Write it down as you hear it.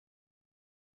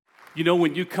You know,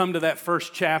 when you come to that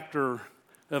first chapter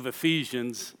of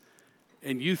Ephesians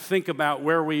and you think about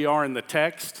where we are in the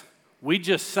text, we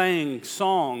just sang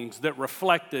songs that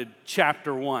reflected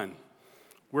chapter 1.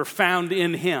 We're found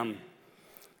in Him.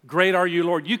 Great are you,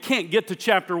 Lord. You can't get to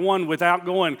chapter 1 without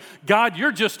going, God,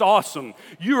 you're just awesome.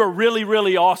 You are really,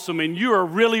 really awesome, and you are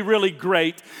really, really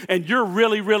great, and you're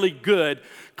really, really good.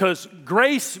 Because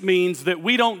grace means that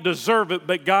we don't deserve it,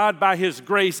 but God, by His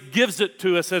grace, gives it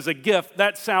to us as a gift.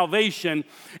 That's salvation.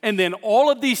 And then all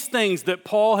of these things that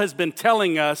Paul has been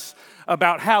telling us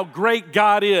about how great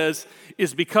God is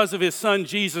because of His Son,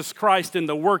 Jesus Christ, and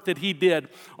the work that He did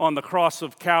on the cross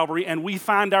of Calvary. And we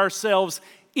find ourselves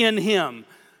in Him.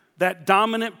 That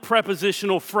dominant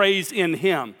prepositional phrase, in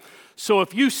Him. So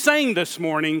if you sang this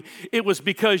morning, it was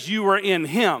because you were in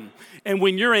Him. And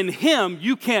when you're in Him,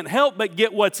 you can't help but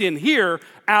get what's in here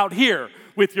out here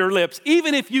with your lips.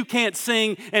 Even if you can't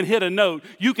sing and hit a note,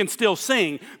 you can still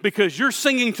sing because you're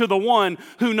singing to the one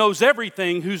who knows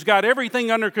everything, who's got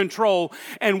everything under control.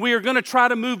 And we are going to try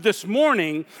to move this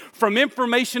morning from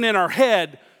information in our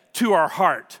head to our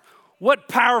heart. What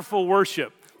powerful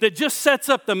worship that just sets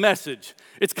up the message.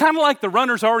 It's kind of like the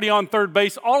runner's already on third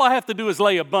base. All I have to do is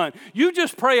lay a bunt. You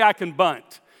just pray I can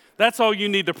bunt. That's all you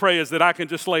need to pray, is that I can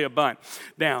just lay a bunt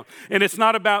down. And it's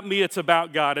not about me, it's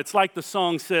about God. It's like the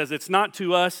song says, it's not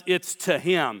to us, it's to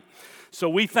Him. So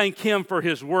we thank Him for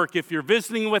His work. If you're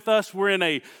visiting with us, we're in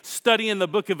a study in the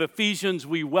book of Ephesians.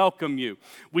 We welcome you.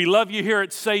 We love you here at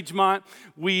Sagemont.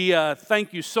 We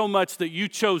thank you so much that you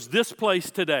chose this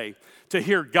place today to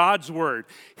hear God's word.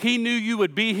 He knew you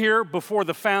would be here before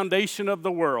the foundation of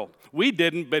the world. We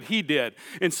didn't, but He did.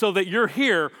 And so that you're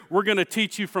here, we're going to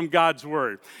teach you from God's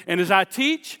word. And as I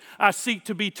teach, I seek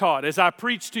to be taught. As I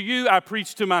preach to you, I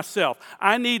preach to myself.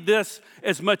 I need this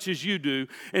as much as you do.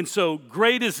 And so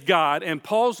great is God. And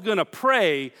Paul's going to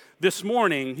pray this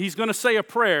morning. He's going to say a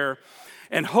prayer,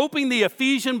 and hoping the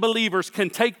Ephesian believers can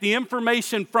take the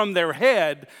information from their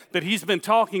head that he's been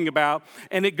talking about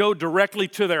and it go directly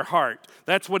to their heart.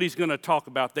 That's what he's going to talk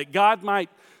about, that God might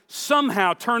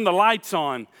somehow turn the lights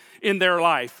on in their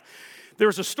life.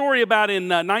 There's a story about in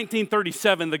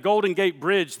 1937, the Golden Gate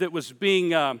Bridge that was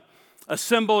being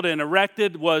assembled and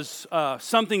erected was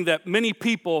something that many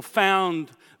people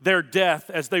found their death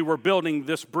as they were building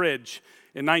this bridge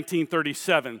in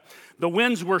 1937. The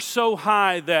winds were so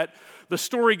high that the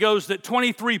story goes that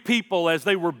 23 people, as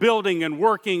they were building and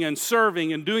working and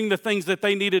serving and doing the things that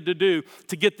they needed to do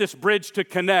to get this bridge to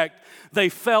connect, they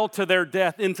fell to their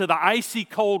death into the icy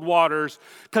cold waters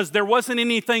because there wasn't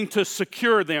anything to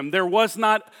secure them. There was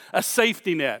not a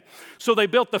safety net. So they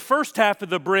built the first half of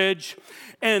the bridge,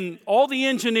 and all the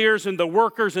engineers and the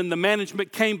workers and the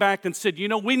management came back and said, you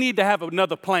know, we need to have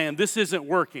another plan. This isn't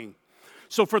working.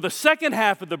 So for the second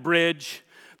half of the bridge,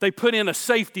 they put in a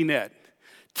safety net.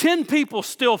 10 people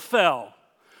still fell,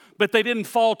 but they didn't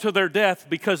fall to their death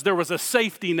because there was a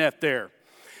safety net there.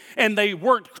 And they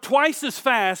worked twice as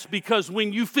fast because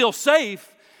when you feel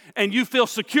safe and you feel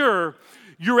secure,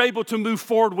 you're able to move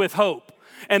forward with hope.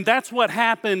 And that's what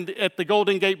happened at the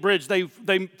Golden Gate Bridge. They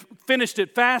finished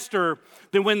it faster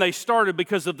than when they started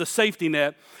because of the safety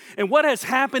net. And what has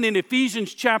happened in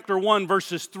Ephesians chapter 1,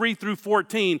 verses 3 through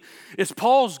 14, is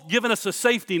Paul's given us a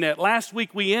safety net. Last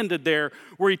week we ended there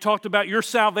where he talked about your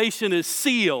salvation is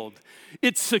sealed.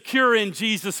 It's secure in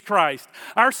Jesus Christ.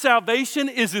 Our salvation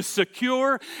is as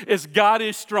secure as God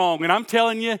is strong. And I'm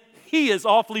telling you, He is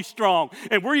awfully strong.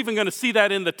 And we're even going to see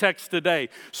that in the text today.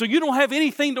 So you don't have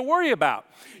anything to worry about.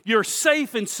 You're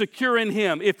safe and secure in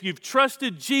Him. If you've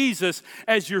trusted Jesus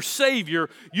as your Savior,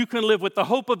 you can live with the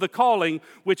hope of the calling,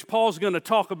 which Paul's going to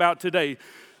talk about today.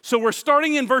 So we're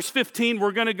starting in verse 15.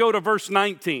 We're going to go to verse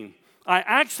 19. I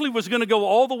actually was going to go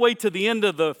all the way to the end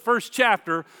of the first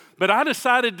chapter, but I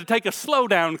decided to take a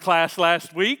slowdown class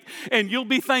last week, and you'll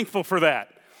be thankful for that.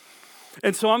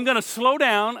 And so I'm going to slow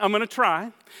down, I'm going to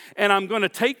try, and I'm going to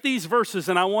take these verses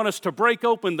and I want us to break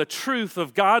open the truth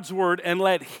of God's word and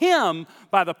let Him,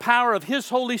 by the power of His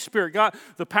Holy Spirit, God,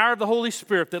 the power of the Holy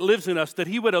Spirit that lives in us, that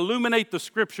He would illuminate the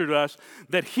scripture to us,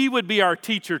 that He would be our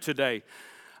teacher today.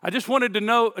 I just wanted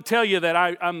to tell you that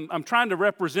I'm trying to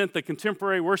represent the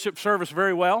contemporary worship service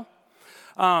very well.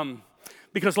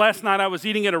 Because last night I was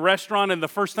eating at a restaurant, and the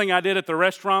first thing I did at the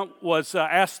restaurant was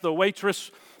ask the waitress,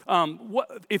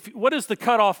 what is the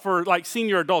cutoff for like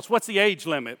senior adults? What's the age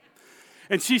limit?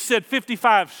 And she said,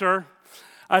 55, sir.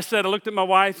 I looked at my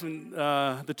wife and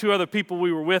the two other people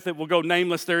we were with, it will go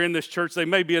nameless. They're in this church. They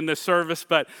may be in this service,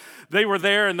 but they were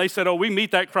there and they said, oh, we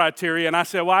meet that criteria. And I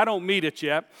said, well, I don't meet it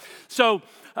yet. So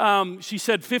she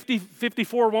said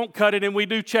 54 won't cut it, and we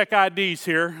do check IDs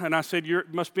here. And I said, you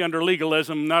must be under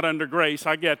legalism, not under grace.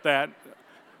 I get that.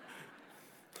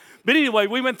 But anyway,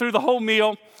 we went through the whole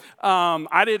meal.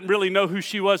 I didn't really know who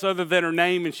she was other than her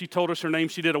name, and she told us her name.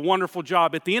 She did a wonderful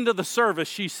job. At the end of the service,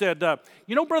 she said,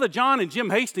 Brother John and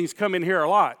Jim Hastings come in here a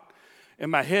lot.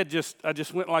 And my head I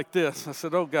just went like this. I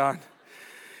said, oh, God.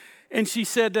 And she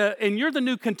said, and you're the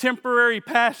new contemporary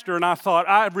pastor. And I thought,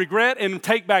 I regret and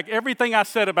take back everything I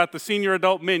said about the senior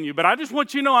adult menu. But I just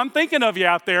want you to know I'm thinking of you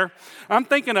out there. I'm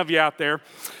thinking of you out there.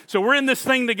 So we're in this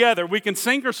thing together. We can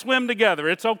sink or swim together.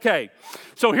 It's okay.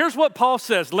 So here's what Paul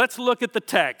says. Let's look at the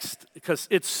text because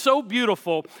it's so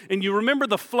beautiful. And you remember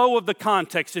the flow of the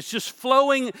context. It's just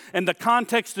flowing and the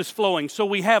context is flowing. So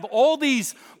we have all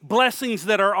these blessings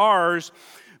that are ours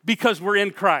because we're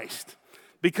in Christ.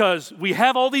 Because we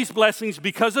have all these blessings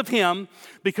because of him,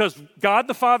 because God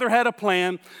the Father had a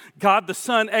plan, God the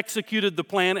Son executed the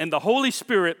plan, and the Holy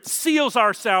Spirit seals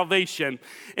our salvation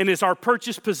and is our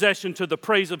purchased possession to the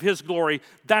praise of his glory.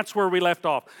 That's where we left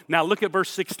off. Now look at verse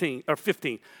 16 or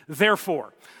 15.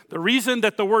 Therefore, the reason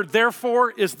that the word therefore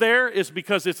is there is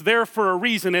because it's there for a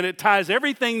reason, and it ties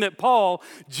everything that Paul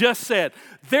just said.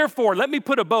 Therefore, let me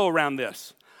put a bow around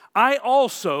this. I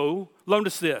also,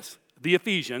 notice this, the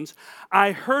Ephesians,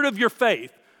 I heard of your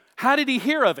faith. How did he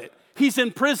hear of it? He's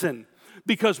in prison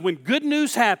because when good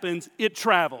news happens, it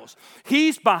travels.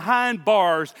 He's behind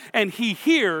bars and he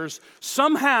hears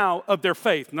somehow of their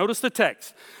faith. Notice the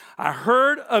text. I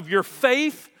heard of your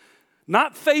faith,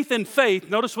 not faith in faith.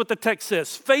 Notice what the text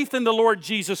says. Faith in the Lord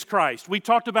Jesus Christ. We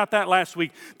talked about that last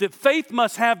week, that faith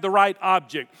must have the right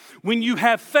object. When you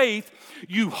have faith,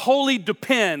 you wholly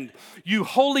depend. You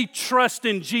wholly trust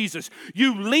in Jesus.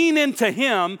 You lean into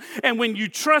him, and when you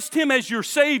trust him as your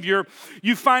Savior,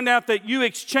 you find out that you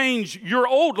exchange your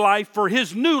old life for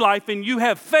his new life, and you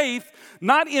have faith.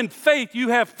 Not in faith, you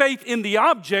have faith in the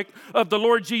object of the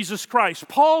Lord Jesus Christ.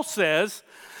 Paul says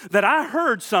that I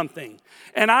heard something.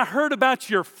 And I heard about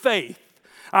your faith.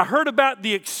 I heard about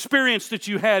the experience that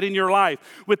you had in your life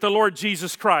with the Lord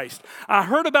Jesus Christ. I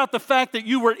heard about the fact that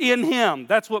you were in him.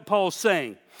 That's what Paul's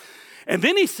saying. And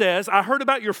then he says, I heard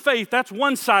about your faith. That's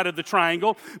one side of the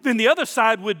triangle. Then the other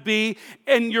side would be,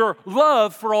 and your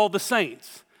love for all the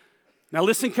saints. Now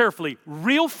listen carefully.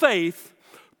 Real faith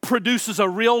produces a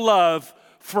real love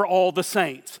for all the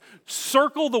saints.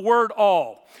 Circle the word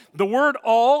all. The word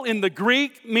all in the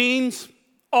Greek means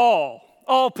all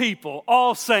people,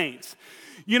 all saints.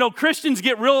 You know, Christians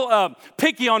get real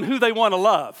picky on who they want to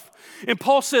love. And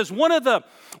Paul says one of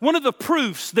the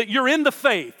proofs that you're in the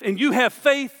faith and you have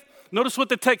faith, notice what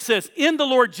the text says, in the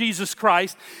Lord Jesus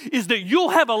Christ, is that you'll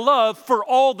have a love for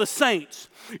all the saints.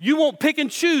 You won't pick and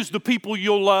choose the people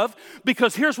you'll love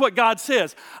because here's what God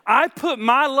says. I put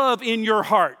my love in your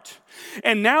heart.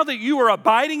 And now that you are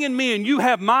abiding in me and you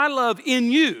have my love in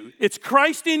you, it's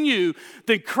Christ in you,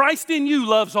 then Christ in you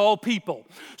loves all people.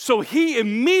 So he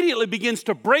immediately begins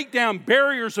to break down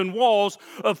barriers and walls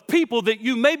of people that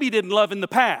you maybe didn't love in the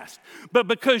past. But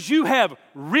because you have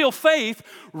real faith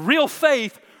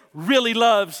really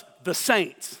loves the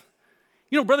saints.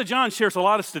 You know, Brother John shares a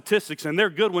lot of statistics, and they're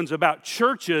good ones, about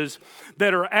churches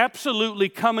that are absolutely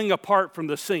coming apart from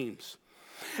the seams.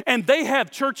 And they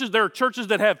have churches, there are churches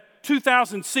that have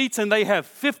 2,000 seats, and they have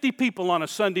 50 people on a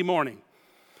Sunday morning.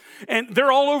 And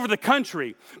they're all over the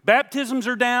country. Baptisms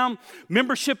are down,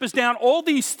 membership is down, all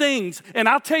these things. And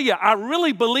I'll tell you, I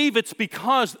really believe it's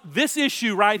because this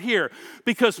issue right here.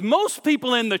 Because most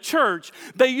people in the church,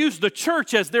 they use the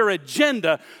church as their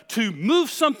agenda to move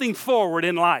something forward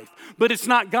in life. But it's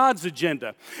not God's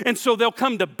agenda. And so they'll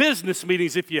come to business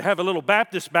meetings if you have a little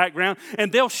Baptist background,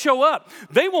 and they'll show up.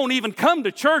 They won't even come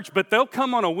to church, but they'll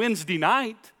come on a Wednesday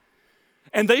night.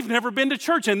 And they've never been to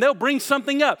church, and they'll bring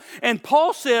something up. And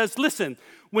Paul says, listen,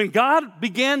 when God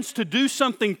begins to do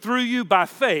something through you by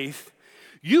faith,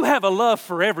 you have a love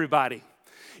for everybody.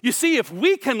 You see, if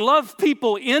we can love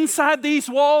people inside these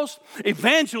walls,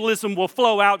 evangelism will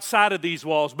flow outside of these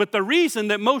walls. But the reason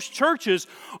that most churches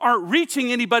aren't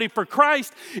reaching anybody for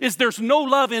Christ is there's no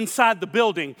love inside the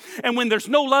building. And when there's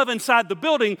no love inside the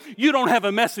building, you don't have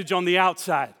a message on the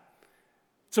outside.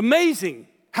 It's amazing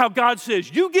how God says,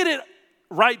 you get it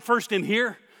right first in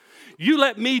here, you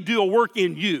let me do a work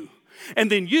in you.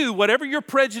 And then you, whatever your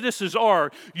prejudices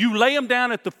are, you lay them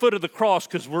down at the foot of the cross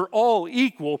because we're all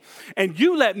equal. And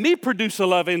you let me produce a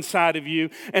love inside of you,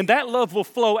 and that love will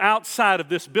flow outside of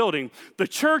this building. The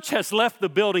church has left the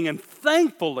building, and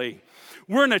thankfully,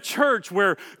 we're in a church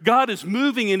where God is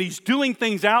moving and he's doing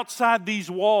things outside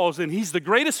these walls, and he's the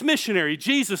greatest missionary.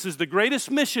 Jesus is the greatest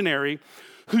missionary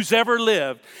who's ever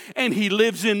lived, and he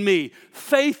lives in me.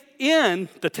 Faith in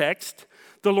the text,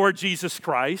 the Lord Jesus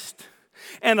Christ,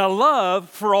 and a love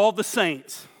for all the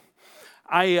saints.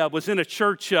 I was in a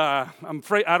church, I'm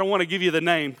afraid I don't want to give you the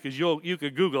name because you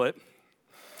could Google it.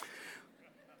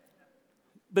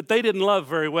 But they didn't love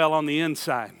very well on the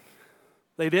inside.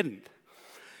 They didn't.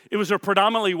 It was a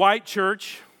predominantly white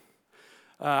church.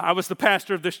 I was the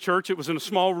pastor of this church. It was in a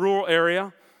small rural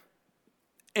area.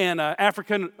 And an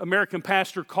African-American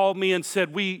pastor called me and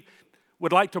said, we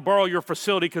would like to borrow your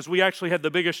facility because we actually had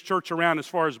the biggest church around as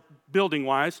far as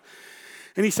building-wise.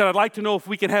 And he said, I'd like to know if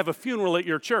we can have a funeral at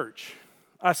your church.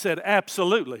 I said,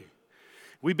 absolutely.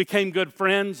 We became good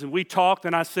friends and we talked,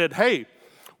 and I said, hey,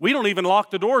 we don't even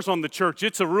lock the doors on the church.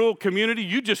 It's a rural community.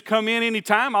 You just come in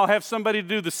anytime. I'll have somebody to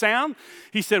do the sound.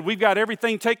 He said, we've got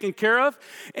everything taken care of.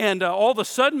 And all of a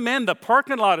sudden, man, the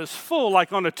parking lot is full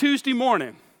like on a Tuesday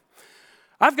morning.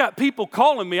 I've got people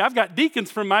calling me. I've got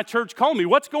deacons from my church calling me.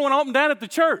 What's going on down at the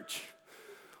church?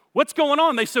 What's going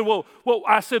on? They said, well,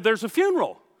 I said, there's a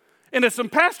funeral. And it's some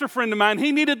pastor friend of mine,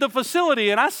 he needed the facility.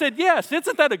 And I said, yes,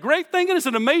 isn't that a great thing? And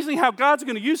isn't it amazing how God's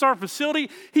going to use our facility?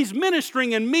 He's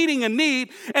ministering and meeting a need,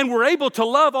 and we're able to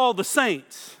love all the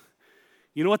saints.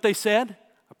 You know what they said?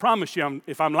 I promise you,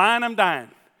 if I'm lying, I'm dying.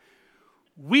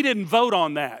 We didn't vote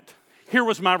on that. Here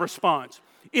was my response.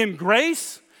 In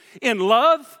grace, in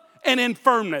love, and in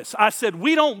firmness. I said,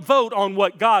 we don't vote on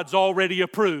what God's already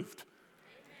approved.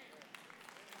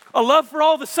 A love for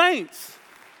all the saints.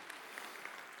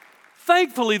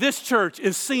 Thankfully, this church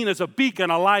is seen as a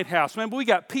beacon, a lighthouse. Remember, we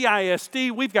got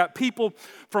PISD. We've got people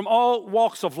from all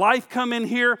walks of life come in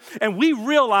here, and we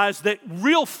realize that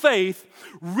real faith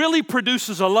really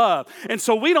produces a love. And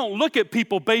so we don't look at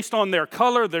people based on their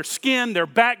color, their skin, their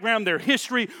background, their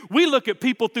history. We look at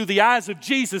people through the eyes of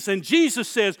Jesus, and Jesus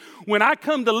says, when I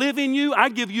come to live in you, I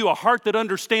give you a heart that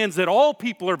understands that all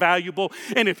people are valuable,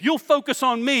 and if you'll focus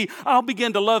on me, I'll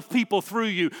begin to love people through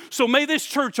you. So may this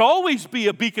church always be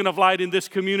a beacon of light in this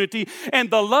community, and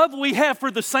the love we have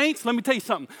for the saints, let me tell you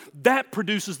something, that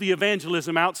produces the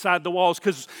evangelism outside the walls,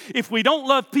 because if we don't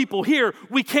love people here,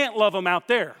 we can't love them out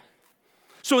there.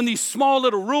 So in these small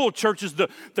little rural churches,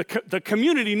 the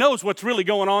community knows what's really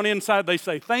going on inside. They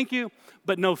say, thank you,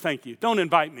 but no thank you. Don't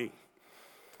invite me.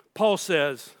 Paul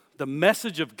says the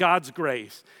message of God's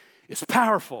grace is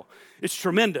powerful. It's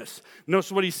tremendous.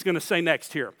 Notice what he's going to say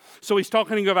next here. So he's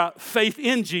talking about faith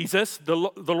in Jesus, the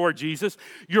Lord Jesus,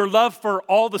 your love for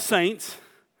all the saints.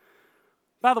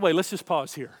 By the way, let's just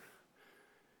pause here.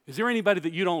 Is there anybody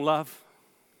that you don't love?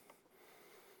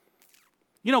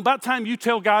 You know, about time you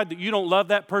tell God that you don't love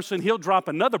that person, he'll drop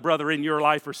another brother in your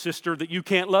life or sister that you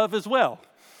can't love as well.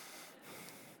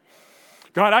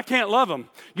 God, I can't love them.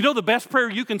 You know the best prayer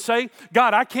you can say?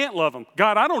 God, I can't love them.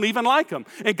 God, I don't even like them.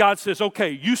 And God says, okay,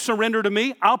 you surrender to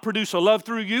me. I'll produce a love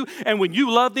through you. And when you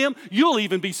love them, you'll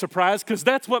even be surprised because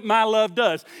that's what my love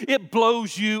does. It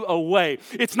blows you away.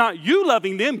 It's not you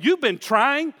loving them. You've been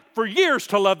trying for years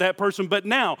to love that person, but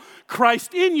now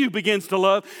Christ in you begins to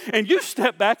love, and you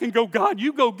step back and go, God,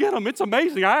 you go get them. It's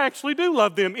amazing. I actually do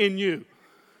love them in you.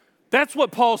 That's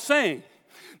what Paul's saying.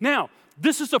 Now,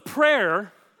 this is a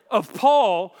prayer of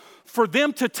Paul for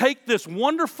them to take this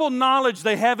wonderful knowledge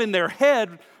they have in their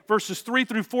head, verses 3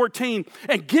 through 14,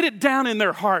 and get it down in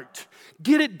their heart.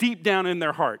 Get it deep down in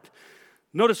their heart.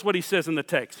 Notice what he says in the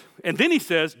text. And then he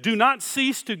says, do not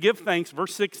cease to give thanks,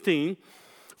 verse 16,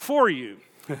 for you.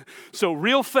 So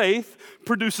real faith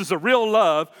produces a real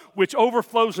love which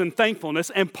overflows in thankfulness.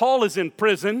 And Paul is in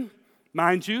prison,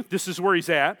 mind you. This is where he's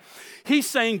at. He's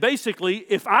saying basically,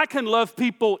 if I can love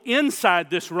people inside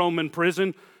this Roman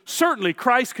prison, certainly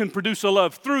Christ can produce a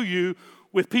love through you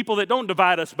with people that don't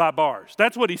divide us by bars.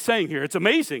 That's what he's saying here. It's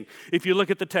amazing if you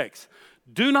look at the text.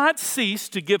 Do not cease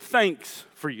to give thanks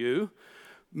for you,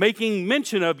 making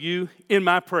mention of you in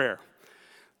my prayer.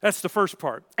 That's the first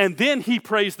part. And then he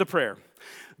prays the prayer.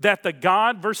 That the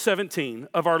God, verse 17,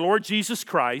 of our Lord Jesus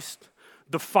Christ,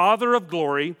 the Father of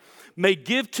glory, may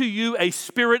give to you a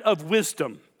spirit of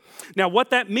wisdom. Now,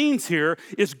 what that means here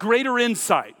is greater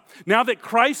insight. Now that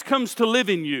Christ comes to live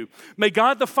in you, may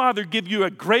God the Father give you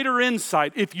a greater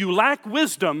insight. If you lack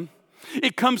wisdom,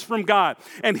 it comes from God,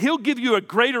 and he'll give you a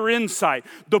greater insight.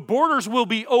 The borders will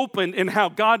be opened in how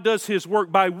God does his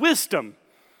work by wisdom.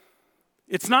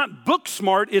 It's not book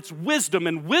smart, it's wisdom,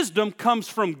 and wisdom comes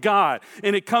from God,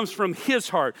 and it comes from his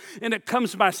heart, and it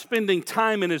comes by spending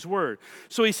time in his word.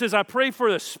 So he says, I pray for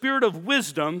the spirit of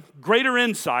wisdom, greater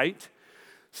insight.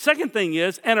 Second thing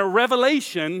is, and a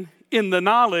revelation in the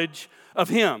knowledge of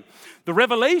him. The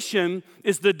revelation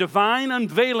is the divine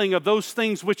unveiling of those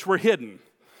things which were hidden.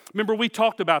 Remember, we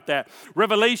talked about that.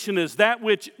 Revelation is that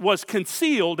which was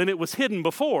concealed and it was hidden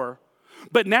before,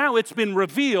 but now it's been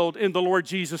revealed in the Lord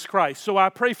Jesus Christ. So I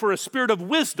pray for a spirit of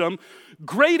wisdom,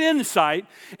 great insight,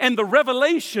 and the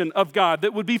revelation of God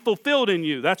that would be fulfilled in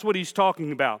you. That's what he's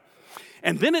talking about.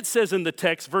 And then it says in the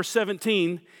text, verse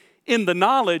 17, in the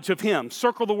knowledge of him.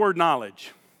 Circle the word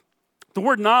knowledge. The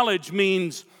word knowledge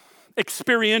means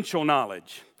experiential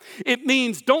knowledge. It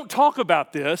means don't talk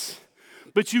about this,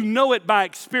 but you know it by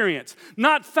experience.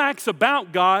 Not facts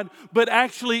about God, but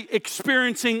actually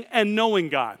experiencing and knowing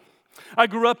God. I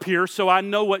grew up here, so I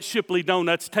know what Shipley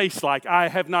donuts taste like. I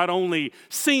have not only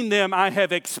seen them, I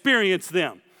have experienced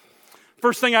them.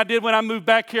 First thing I did when I moved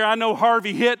back here, I know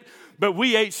Harvey hit, but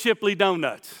we ate Shipley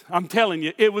donuts. I'm telling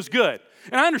you, it was good.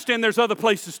 And I understand there's other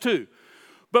places too.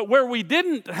 But where we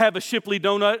didn't have a Shipley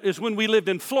donut is when we lived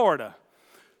in Florida.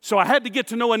 So I had to get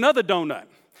to know another donut.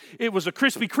 It was a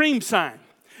Krispy Kreme sign.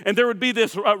 And there would be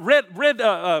this red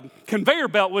conveyor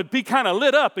belt would be kind of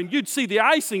lit up, and you'd see the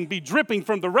icing be dripping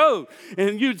from the road,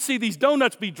 and you'd see these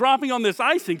donuts be dropping on this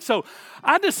icing. So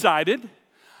I decided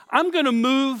I'm going to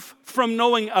move from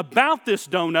knowing about this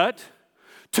donut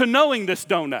to knowing this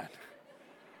donut.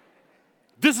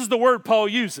 This is the word Paul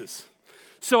uses.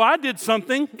 So I did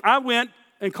something. I went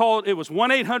and called, it was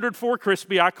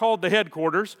 1-800-4-CRISPY. I called the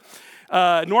headquarters.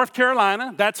 North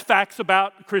Carolina, that's facts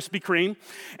about Krispy Kreme.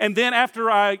 And then after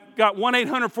I got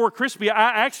 1-800-4-CRISPY,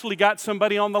 I actually got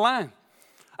somebody on the line.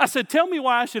 I said, tell me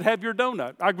why I should have your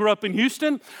donut. I grew up in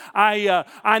Houston.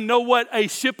 I know what a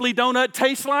Shipley donut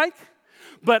tastes like,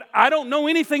 but I don't know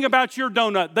anything about your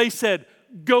donut. They said,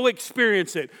 go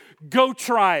experience it. Go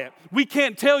try it. We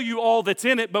can't tell you all that's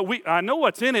in it, but I know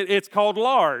what's in it. It's called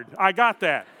lard. I got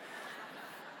that.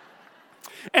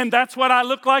 And that's what I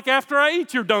look like after I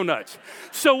eat your donuts.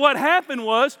 So what happened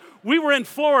was we were in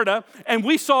Florida and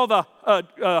we saw the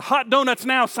Hot Donuts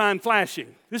Now sign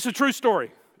flashing. This is a true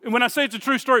story. And when I say it's a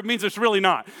true story, it means it's really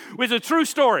not. It's a true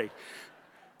story.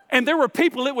 And there were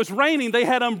people, it was raining, they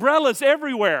had umbrellas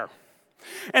everywhere.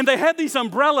 And they had these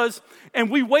umbrellas, and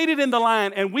we waited in the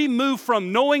line, and we moved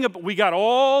from knowing, we got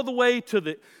all the way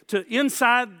to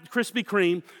inside Krispy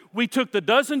Kreme. We took the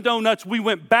dozen donuts, we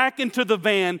went back into the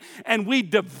van, and we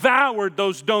devoured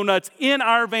those donuts in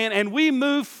our van, and we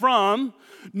moved from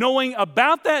knowing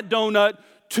about that donut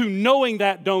to knowing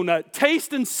that donut.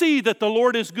 Taste and see that the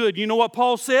Lord is good. You know what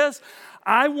Paul says?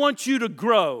 I want you to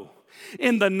grow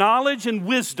in the knowledge and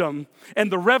wisdom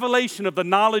and the revelation of the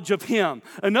knowledge of him.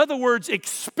 In other words,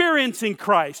 experiencing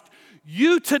Christ.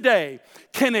 You today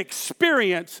can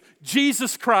experience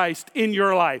Jesus Christ in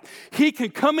your life. He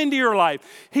can come into your life.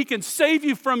 He can save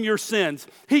you from your sins.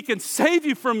 He can save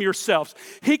you from yourselves.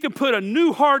 He can put a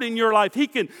new heart in your life. He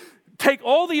can take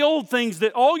all the old things,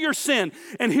 all your sin,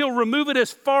 and he'll remove it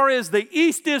as far as the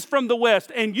east is from the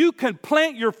west. And you can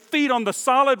plant your feet on the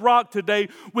solid rock today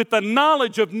with the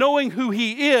knowledge of knowing who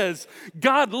he is.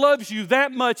 God loves you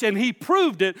that much, and he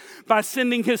proved it by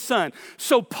sending his son.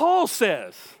 So Paul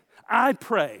says, I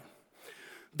pray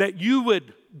that you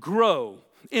would grow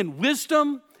in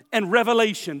wisdom and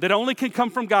revelation that only can come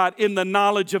from God in the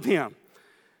knowledge of him.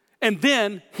 And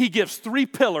then he gives 3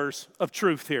 pillars of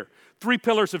truth here. 3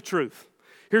 pillars of truth.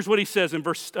 Here's what he says in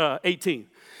verse 18.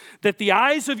 That the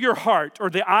eyes of your heart, or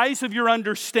the eyes of your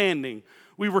understanding,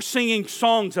 we were singing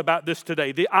songs about this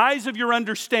today. The eyes of your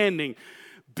understanding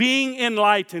being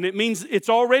enlightened. It means it's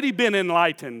already been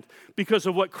enlightened because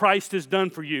of what Christ has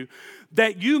done for you.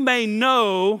 That you may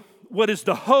know what is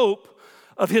the hope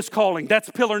of his calling. That's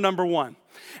pillar number 1.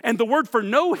 And the word for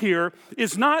know here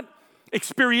is not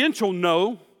experiential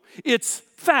know. It's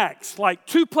facts, like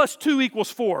 2 + 2 =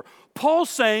 4. Paul's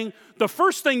saying the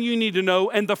first thing you need to know,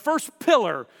 and the first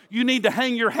pillar you need to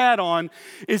hang your hat on,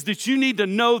 is that you need to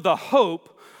know the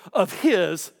hope of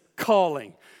his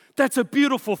calling. That's a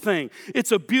beautiful thing.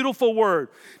 It's a beautiful word.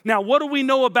 Now, what do we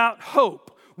know about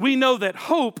hope? We know that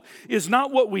hope is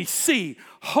not what we see.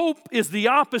 Hope is the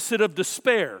opposite of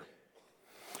despair.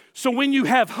 So when you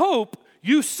have hope,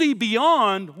 you see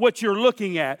beyond what you're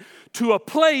looking at to a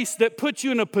place that puts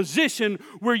you in a position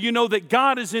where you know that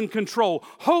God is in control.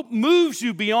 Hope moves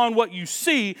you beyond what you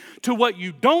see to what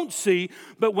you don't see.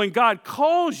 But when God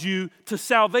calls you to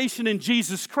salvation in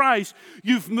Jesus Christ,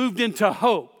 you've moved into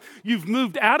hope. You've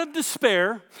moved out of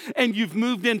despair and you've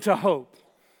moved into hope.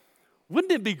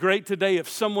 Wouldn't it be great today if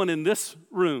someone in this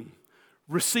room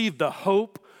received the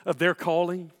hope of their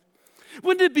calling?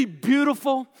 Wouldn't it be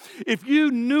beautiful if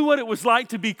you knew what it was like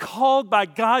to be called by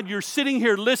God? You're sitting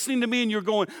here listening to me and you're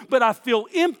going, but I feel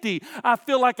empty. I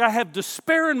feel like I have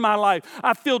despair in my life.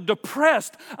 I feel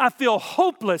depressed. I feel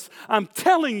hopeless. I'm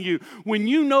telling you, when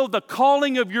you know the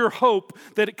calling of your hope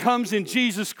that it comes in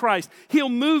Jesus Christ, He'll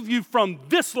move you from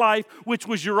this life, which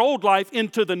was your old life,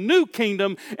 into the new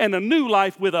kingdom and a new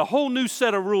life with a whole new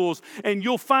set of rules. And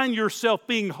you'll find yourself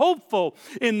being hopeful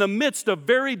in the midst of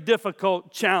very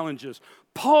difficult challenges.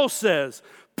 Paul says,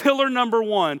 pillar number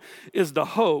one is the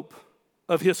hope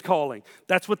of his calling.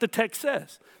 That's what the text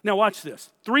says. Now watch this.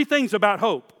 3 things about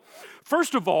hope.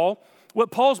 First of all,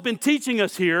 what Paul's been teaching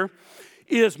us here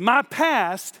is my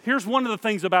past. Here's one of the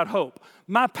things about hope.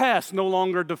 My past no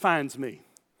longer defines me.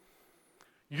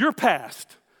 Your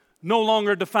past no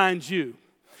longer defines you.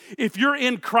 If you're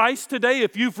in Christ today,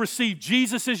 if you've received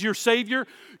Jesus as your Savior,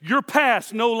 your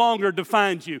past no longer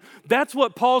defines you. That's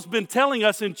what Paul's been telling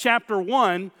us in chapter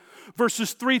 1,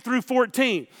 verses 3 through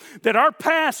 14, that our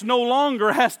past no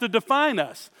longer has to define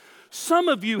us. Some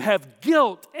of you have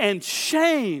guilt and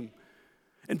shame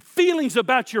and feelings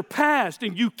about your past,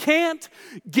 and you can't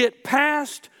get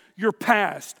past your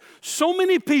past. So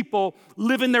many people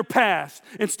live in their past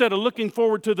instead of looking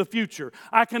forward to the future.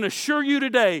 I can assure you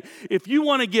today, if you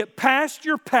want to get past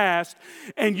your past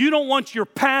and you don't want your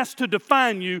past to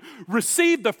define you,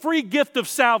 receive the free gift of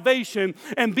salvation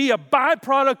and be a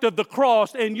byproduct of the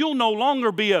cross, and you'll no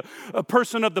longer be a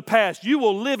person of the past. You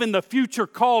will live in the future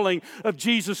calling of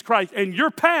Jesus Christ, and your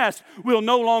past will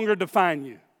no longer define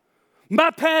you.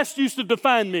 My past used to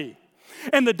define me,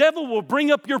 and the devil will bring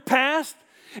up your past.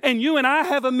 And you and I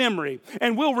have a memory,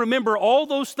 and we'll remember all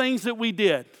those things that we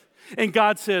did. And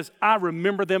God says, I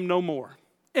remember them no more.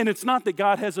 And it's not that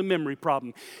God has a memory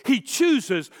problem. He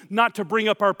chooses not to bring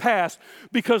up our past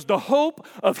because the hope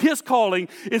of His calling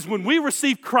is when we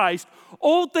receive Christ,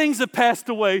 old things have passed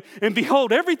away, and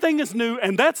behold, everything is new,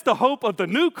 and that's the hope of the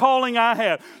new calling I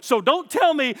have. So don't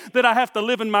tell me that I have to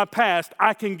live in my past.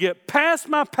 I can get past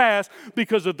my past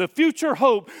because of the future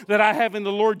hope that I have in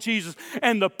the Lord Jesus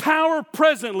and the power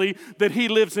presently that He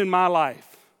lives in my life.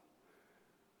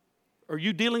 Are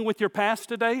you dealing with your past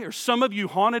today? Are some of you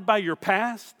haunted by your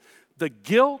past? The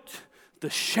guilt, the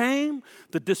shame,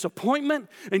 the disappointment,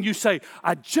 and you say,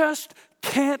 I just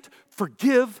can't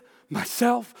forgive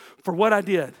myself for what I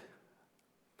did.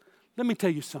 Let me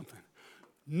tell you something.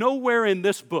 Nowhere in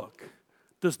this book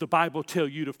does the Bible tell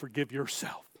you to forgive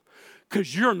yourself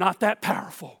because you're not that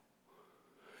powerful.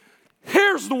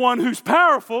 Here's the one who's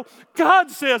powerful.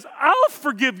 God says, I'll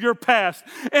forgive your past,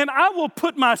 and I will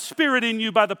put my Spirit in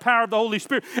you by the power of the Holy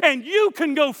Spirit, and you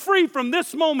can go free from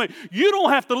this moment. You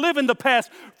don't have to live in the past.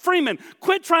 Freeman,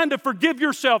 quit trying to forgive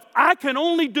yourself. I can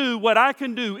only do what I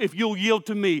can do if you'll yield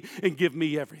to me and give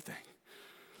me everything.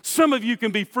 Some of you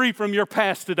can be free from your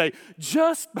past today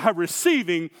just by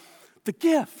receiving the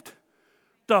gift.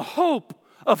 The hope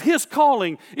of His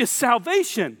calling is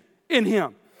salvation in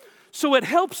Him. So it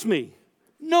helps me.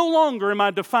 No longer am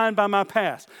I defined by my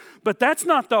past. But that's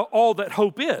not all that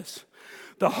hope is.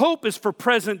 The hope is for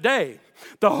present day.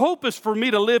 The hope is for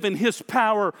me to live in His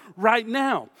power right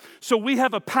now. So we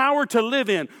have a power to live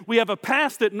in. We have a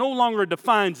past that no longer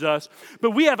defines us,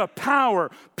 but we have a power.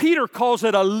 Peter calls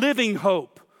it a living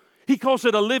hope. He calls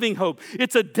it a living hope.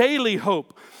 It's a daily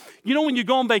hope. You know when you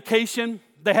go on vacation,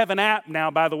 they have an app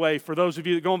now, by the way, for those of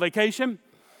you that go on vacation.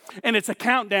 And it's a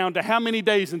countdown to how many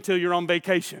days until you're on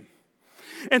vacation.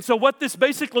 And so what this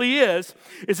basically is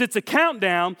it's a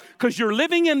countdown because you're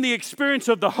living in the experience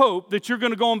of the hope that you're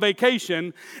going to go on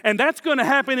vacation, and that's going to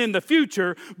happen in the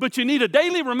future, but you need a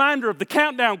daily reminder of the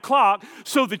countdown clock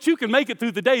so that you can make it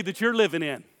through the day that you're living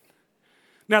in.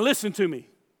 Now listen to me.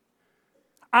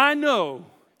 I know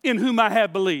in whom I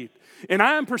have believed, and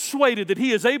I am persuaded that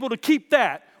He is able to keep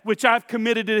that which I've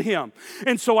committed to Him.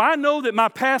 And so I know that my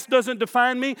past doesn't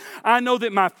define me. I know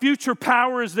that my future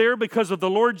power is there because of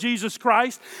the Lord Jesus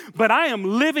Christ. But I am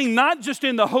living not just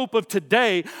in the hope of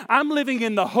today, I'm living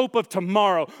in the hope of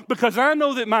tomorrow because I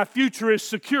know that my future is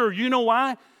secure. You know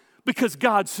why? Because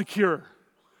God's secure.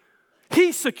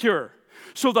 He's secure.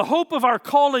 So the hope of our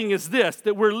calling is this,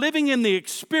 that we're living in the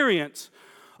experience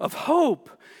of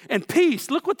hope and peace.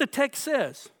 Look what the text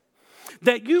says.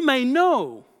 That you may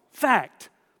know, fact,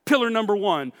 pillar number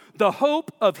one, the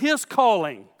hope of His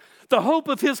calling. The hope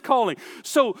of his calling.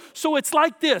 So it's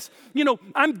like this.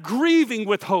 I'm grieving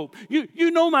with hope. You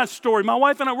know my story. My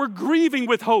wife and I, we're grieving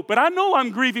with hope. But I know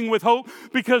I'm grieving with hope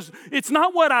because it's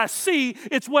not what I see,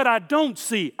 it's what I don't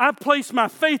see. I place my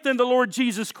faith in the Lord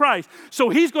Jesus Christ. So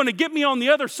he's going to get me on the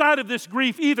other side of this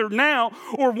grief either now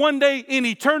or one day in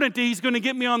eternity. He's going to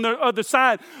get me on the other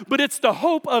side. But it's the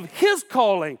hope of his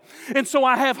calling. And so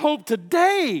I have hope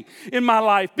today in my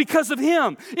life because of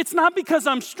him. It's not because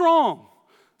I'm strong.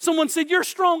 Someone said, you're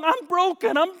strong. I'm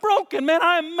broken, man.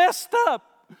 I am messed up.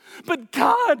 But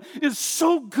God is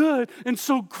so good and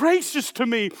so gracious to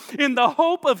me in the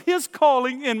hope of his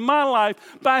calling in my life.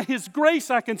 By his grace,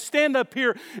 I can stand up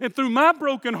here and through my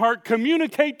broken heart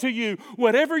communicate to you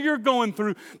whatever you're going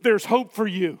through, there's hope for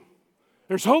you.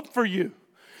 There's hope for you.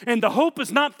 And the hope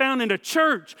is not found in a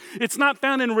church. It's not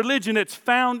found in religion. It's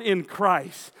found in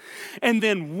Christ. And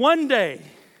then one day,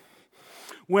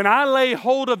 when I lay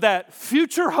hold of that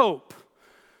future hope,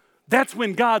 that's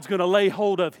when God's going to lay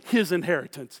hold of his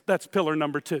inheritance. That's pillar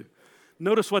number 2.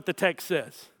 Notice what the text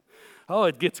says. Oh,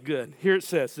 it gets good. Here it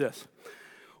says this.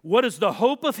 What is the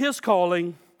hope of his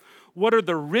calling? What are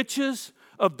the riches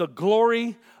of the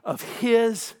glory of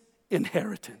his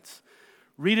inheritance?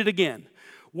 Read it again.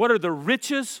 What are the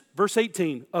riches, verse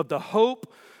 18, of the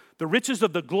hope, the riches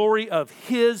of the glory of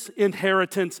his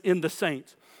inheritance in the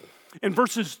saints? In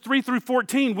verses 3 through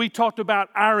 14, we talked about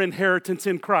our inheritance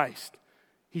in Christ.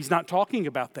 He's not talking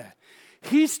about that.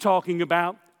 He's talking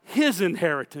about his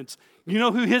inheritance. You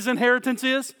know who his inheritance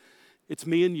is? It's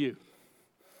me and you.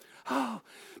 Oh,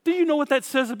 do you know what that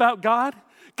says about God?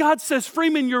 God says,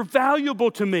 Freeman, you're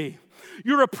valuable to me.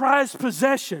 You're a prized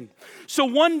possession. So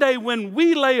one day when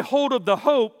we lay hold of the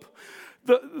hope,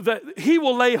 he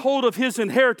will lay hold of his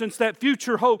inheritance, that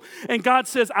future hope. And God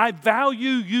says, I value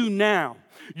you now.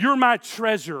 You're my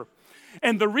treasure.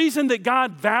 And the reason that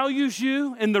God values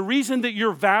you and the reason that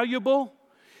you're valuable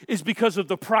is because of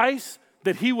the price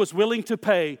that he was willing to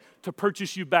pay to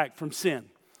purchase you back from sin.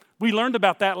 We learned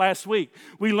about that last week.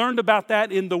 We learned about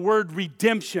that in the word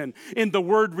redemption, in the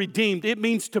word redeemed. It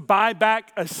means to buy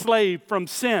back a slave from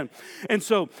sin. And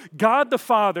so God the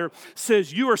Father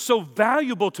says, you are so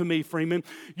valuable to me, Freeman.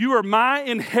 You are my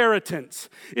inheritance.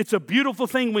 It's a beautiful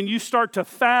thing when you start to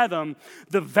fathom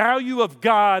the value of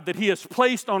God that he has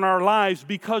placed on our lives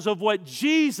because of what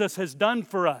Jesus has done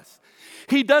for us.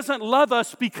 He doesn't love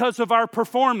us because of our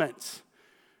performance.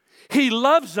 He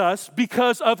loves us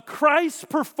because of Christ's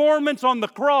performance on the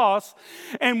cross.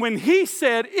 And when he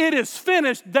said, it is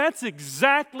finished, that's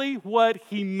exactly what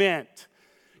he meant.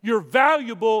 You're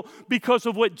valuable because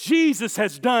of what Jesus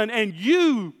has done. And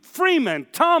you, Freeman,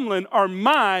 Tomlin, are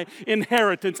my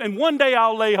inheritance. And one day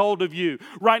I'll lay hold of you.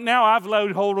 Right now I've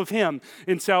laid hold of him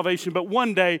in salvation, but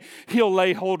one day he'll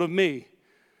lay hold of me.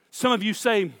 Some of you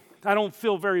say, I don't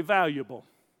feel very valuable.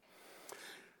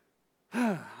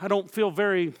 I don't feel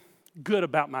very good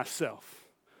about myself.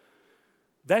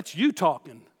 That's you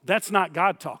talking. That's not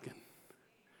God talking.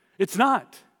 It's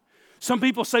not. Some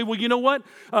people say, well, you know what?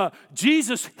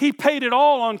 Jesus, he paid it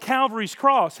all on Calvary's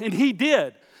cross, and he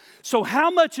did. So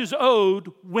how much is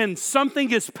owed when something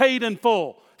is paid in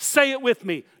full? Say it with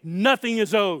me. Nothing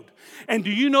is owed. And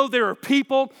do you know there are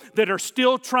people that are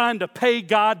still trying to pay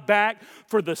God back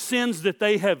for the sins that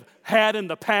they have had in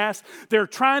the past? They're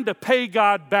trying to pay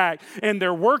God back, and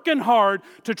they're working hard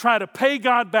to try to pay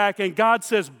God back. And God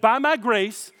says, by my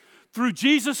grace, through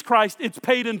Jesus Christ, it's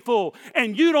paid in full.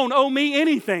 And you don't owe me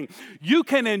anything. You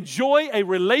can enjoy a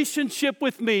relationship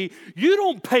with me. You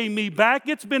don't pay me back.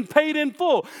 It's been paid in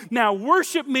full. Now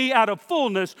worship me out of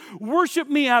fullness. Worship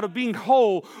me out of being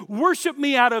whole. Worship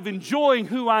me out of enjoying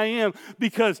who I am,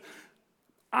 because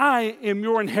I am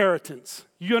your inheritance.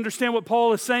 You understand what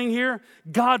Paul is saying here?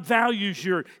 God values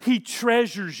you. He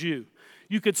treasures you.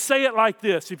 You could say it like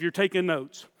this if you're taking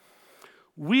notes.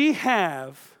 We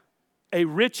have a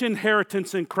rich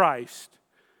inheritance in Christ,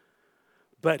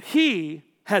 but he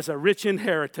has a rich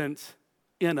inheritance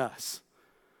in us.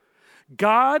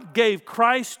 God gave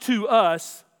Christ to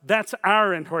us. That's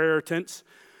our inheritance.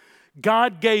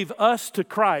 God gave us to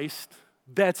Christ.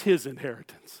 That's his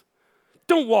inheritance.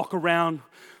 Don't walk around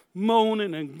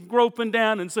moaning and groping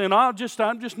down and saying, I'm just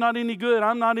not any good.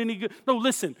 I'm not any good. No,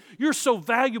 listen, you're so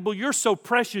valuable. You're so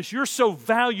precious. You're so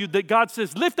valued that God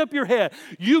says, lift up your head.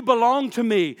 You belong to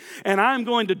me, and I'm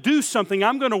going to do something.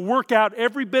 I'm going to work out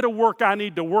every bit of work I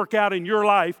need to work out in your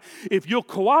life. If you'll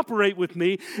cooperate with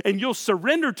me and you'll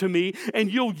surrender to me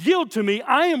and you'll yield to me,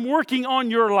 I am working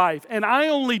on your life, and I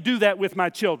only do that with my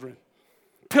children.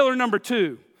 Pillar number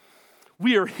 2,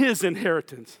 we are his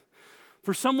inheritance.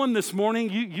 For someone this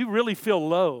morning, you really feel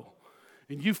low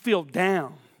and you feel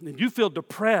down. and you feel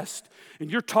depressed,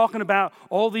 and you're talking about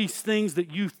all these things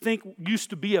that you think used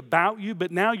to be about you,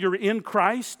 but now you're in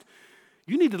Christ,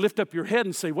 you need to lift up your head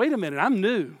and say, wait a minute, I'm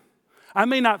new. I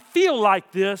may not feel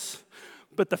like this,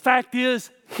 but the fact is,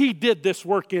 he did this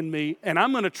work in me, and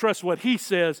I'm going to trust what he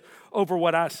says over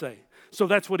what I say. So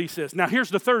that's what he says. Now, here's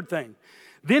the third thing.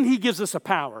 Then he gives us a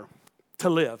power to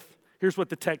live. Here's what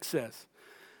the text says.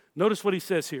 Notice what he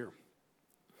says here.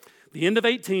 The end of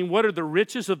 18, what are the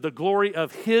riches of the glory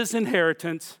of his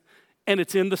inheritance? And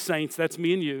it's in the saints, that's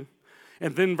me and you.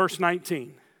 And then verse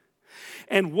 19.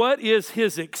 And what is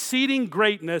his exceeding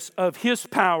greatness of his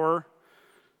power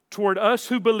toward us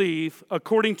who believe,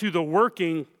 according to the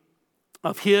working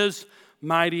of his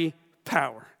mighty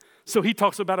power? So he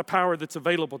talks about a power that's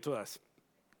available to us.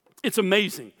 It's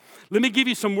amazing. Let me give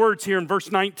you some words here in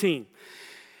verse 19.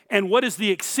 And what is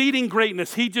the exceeding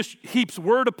greatness? He just heaps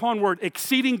word upon word,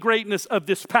 exceeding greatness of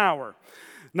this power.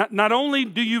 Not only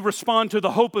do you respond to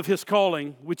the hope of his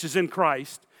calling, which is in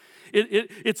Christ,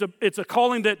 it's a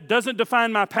calling that doesn't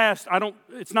define my past.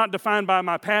 It's not defined by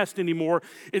my past anymore.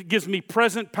 It gives me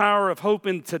present power of hope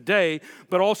in today,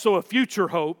 but also a future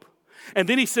hope. And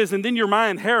then he says, and then you're my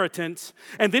inheritance.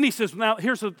 And then he says, now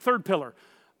here's the third pillar.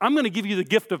 I'm going to give you the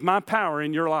gift of my power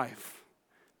in your life.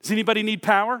 Does anybody need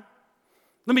power?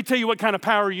 Let me tell you what kind of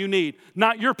power you need.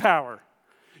 Not your power.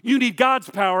 You need God's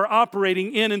power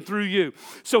operating in and through you.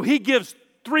 So he gives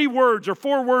 3 words or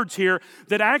 4 words here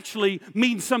that actually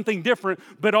mean something different,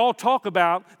 but all talk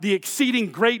about the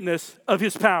exceeding greatness of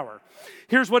his power.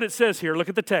 Here's what it says here. Look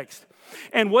at the text.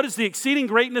 And what is the exceeding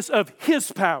greatness of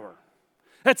his power?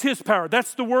 That's his power.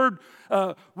 That's the word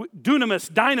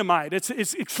dunamis, dynamite. It's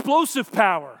explosive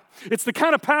power. It's the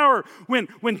kind of power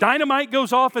when dynamite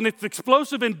goes off and it's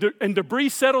explosive and debris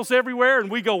settles everywhere and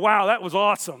we go, wow, that was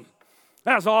awesome.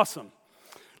 That was awesome.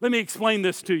 Let me explain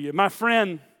this to you. My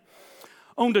friend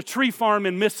owned a tree farm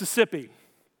in Mississippi,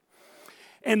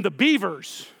 and the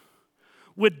beavers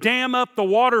would dam up the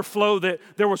water flow. That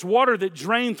there was water that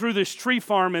drained through this tree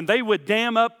farm, and they would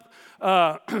dam up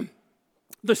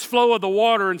this flow of the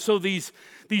water. And so these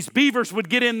beavers would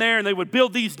get in there and they would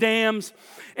build these dams.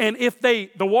 And if the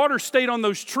water stayed on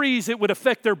those trees, it would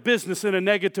affect their business in a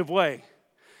negative way.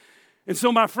 And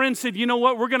so my friend said, you know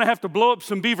what? We're going to have to blow up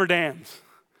some beaver dams.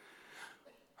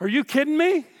 Are you kidding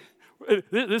me?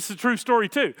 This is a true story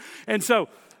too. And so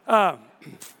my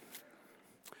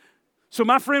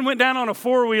friend went down on a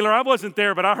 4-wheeler. I wasn't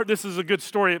there, but I heard this is a good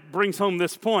story. It brings home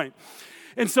this point.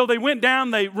 And so they went down,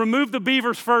 they removed the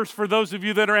beavers first, for those of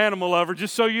you that are animal lovers,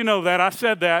 just so you know that. I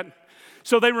said that.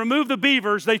 So they removed the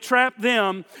beavers, they trapped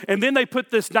them, and then they put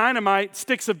this dynamite,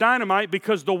 sticks of dynamite,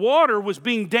 because the water was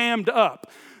being dammed up.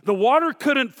 The water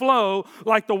couldn't flow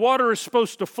like the water is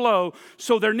supposed to flow,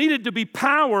 so there needed to be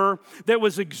power that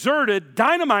was exerted,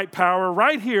 dynamite power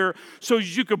right here, so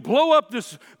you could blow up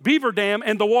this beaver dam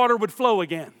and the water would flow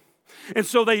again. And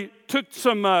so they took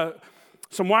some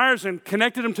wires and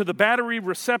connected them to the battery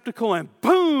receptacle, and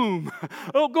boom,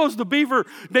 oh, goes the beaver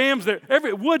dams there.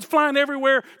 Wood's flying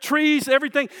everywhere, trees,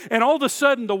 everything, and all of a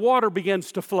sudden the water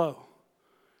begins to flow.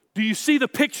 Do you see the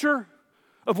picture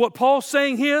of what Paul's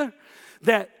saying here?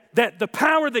 That the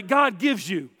power that God gives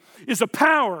you is a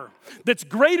power that's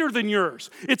greater than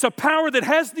yours. It's a power that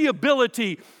has the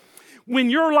ability, when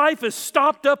your life is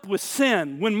stopped up with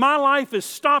sin, when my life is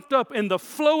stopped up and the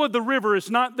flow of the river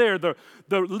is not there, the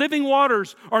living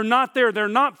waters are not there, they're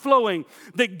not flowing,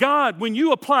 that God, when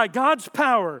you apply God's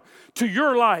power to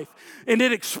your life and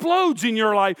it explodes in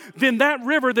your life, then that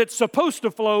river that's supposed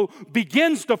to flow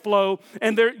begins to flow,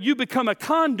 and you become a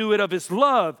conduit of his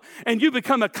love, and you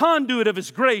become a conduit of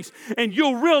his grace, and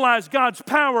you'll realize God's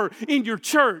power in your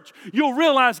church. You'll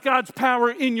realize God's power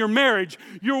in your marriage.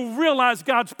 You'll realize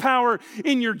God's power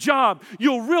in your job.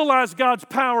 You'll realize God's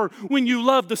power when you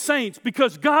love the saints,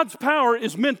 because God's power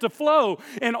is meant to flow.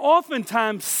 And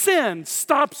oftentimes sin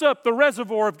stops up the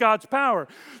reservoir of God's power.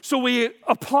 So we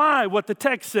apply what the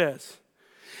text says.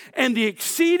 And the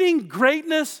exceeding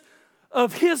greatness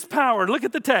of his power, look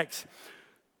at the text,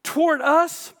 toward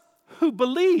us who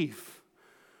believe.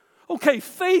 Okay,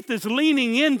 faith is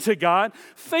leaning into God.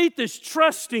 Faith is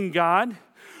trusting God.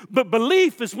 But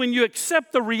belief is when you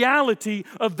accept the reality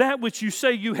of that which you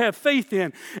say you have faith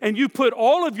in, and you put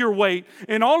all of your weight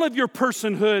and all of your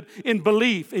personhood in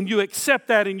belief, and you accept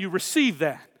that and you receive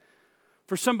that.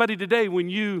 For somebody today, when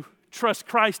you trust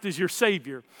Christ as your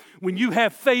Savior, when you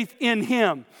have faith in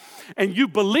him and you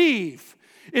believe,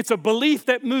 it's a belief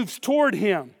that moves toward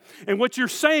him. And what you're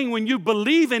saying when you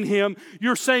believe in him,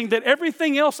 you're saying that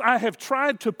everything else I have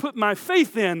tried to put my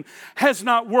faith in has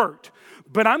not worked.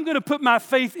 but I'm going to put my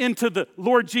faith into the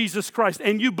Lord Jesus Christ.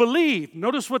 And you believe.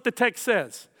 Notice what the text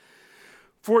says.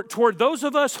 For toward those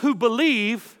of us who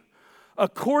believe,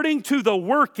 according to the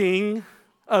working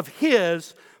of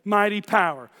His mighty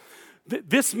power.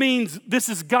 This means this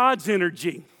is God's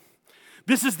energy.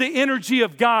 This is the energy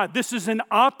of God. This is an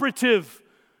operative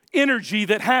energy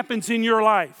that happens in your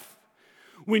life.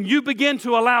 When you begin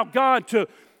to allow God to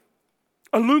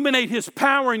illuminate His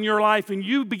power in your life, and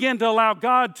you begin to allow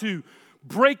God to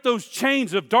break those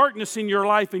chains of darkness in your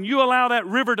life, and you allow that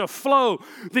river to flow,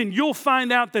 then you'll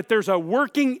find out that there's a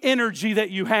working energy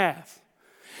that you have.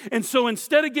 And so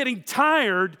instead of getting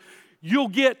tired, you'll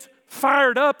get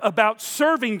fired up about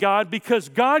serving God, because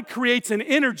God creates an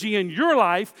energy in your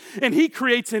life and He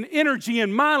creates an energy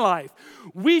in my life.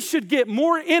 We should get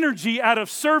more energy out of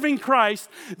serving Christ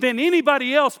than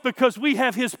anybody else, because we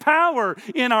have His power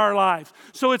in our lives.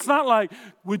 So it's not like,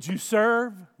 would you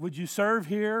serve? Would you serve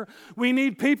here? We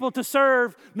need people to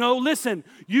serve. No, listen,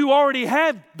 you already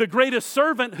have the greatest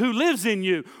servant who lives in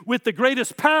you with the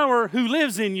greatest power who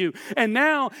lives in you. And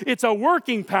now it's a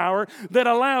working power that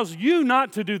allows you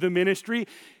not to do the ministry.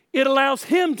 It allows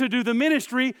Him to do the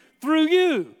ministry through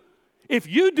you. If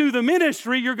you do the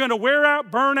ministry, you're going to wear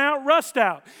out, burn out, rust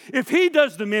out. If He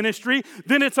does the ministry,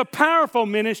 then it's a powerful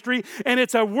ministry, and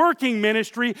it's a working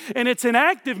ministry, and it's an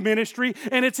active ministry,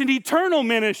 and it's an eternal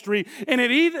ministry. And it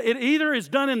either is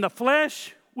done in the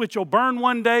flesh, which will burn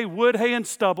one day, wood, hay, and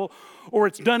stubble, or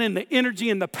it's done in the energy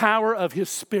and the power of His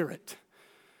Spirit.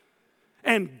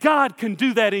 And God can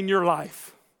do that in your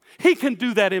life. He can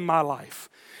do that in my life.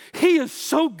 He is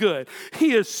so good,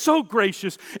 He is so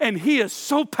gracious, and He is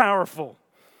so powerful.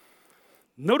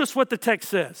 Notice what the text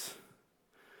says.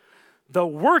 The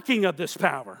working of this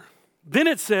power. Then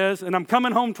it says, and I'm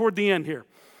coming home toward the end here,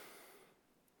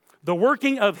 the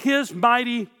working of His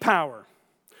mighty power.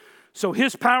 So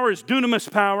His power is dunamis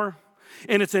power,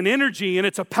 and it's an energy, and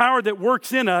it's a power that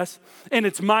works in us, and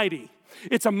it's mighty.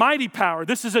 It's a mighty power.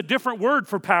 This is a different word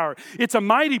for power. It's a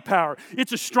mighty power.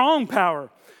 It's a strong power.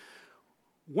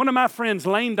 One of my friends,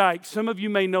 Lane Dyke, some of you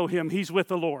may know him. He's with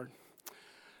the Lord.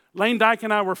 Lane Dyke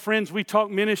and I were friends. We talked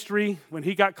ministry when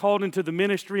he got called into the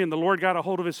ministry and the Lord got a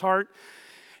hold of his heart.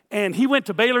 And he went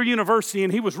to Baylor University,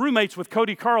 and he was roommates with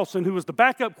Cody Carlson, who was the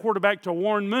backup quarterback to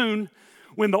Warren Moon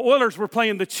when the Oilers were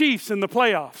playing the Chiefs in the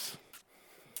playoffs.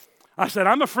 I said,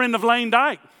 I'm a friend of Lane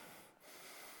Dyke.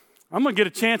 I'm going to get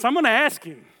a chance. I'm going to ask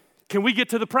him, can we get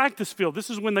to the practice field? This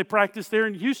is when they practiced there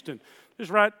in Houston,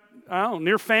 just right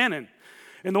near Fannin.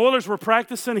 And the Oilers were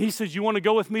practicing. He says, you want to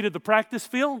go with me to the practice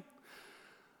field?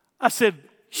 I said,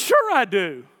 sure I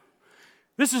do.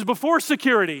 This is before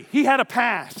security. He had a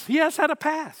pass. He has had a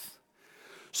pass.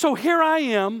 So here I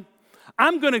am.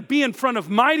 I'm going to be in front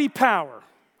of mighty power.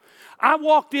 I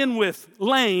walked in with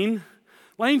Lane.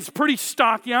 Lane's pretty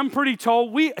stocky. I'm pretty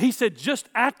tall. He said, just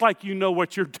act like you know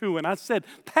what you're doing. I said,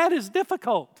 that is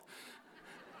difficult.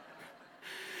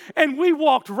 And we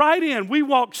walked right in. We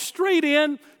walked straight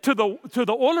in to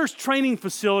the Oilers training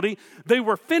facility. They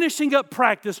were finishing up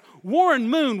practice. Warren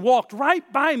Moon walked right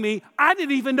by me. I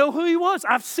didn't even know who he was.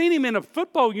 I've seen him in a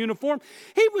football uniform.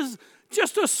 He was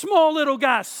just a small little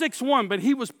guy, 6'1", but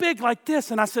he was big like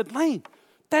this. And I said, Lane,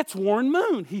 that's Warren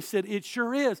Moon. He said, it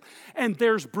sure is. And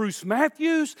there's Bruce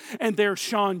Matthews, and there's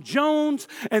Sean Jones,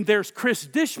 and there's Chris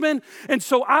Dishman. And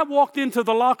so I walked into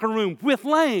the locker room with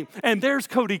Lane, and there's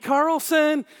Cody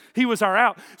Carlson. He was our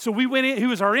out. So we went in. He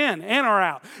was our in and our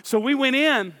out. So we went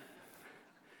in,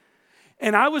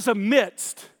 and I was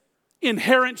amidst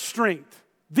inherent strength.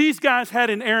 These guys had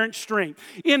inherent strength.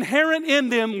 Inherent in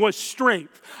them was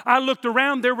strength. I looked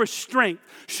around, there was strength.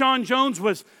 Sean Jones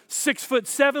was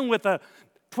 6'7" with a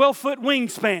 12-foot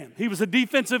wingspan. He was a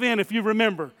defensive end, if you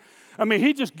remember. I mean,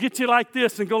 he just gets you like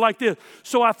this and go like this.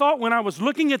 So I thought when I was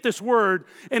looking at this word,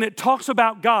 and it talks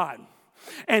about God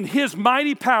and His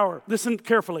mighty power, listen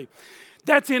carefully,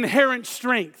 that's inherent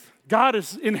strength. God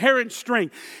is inherent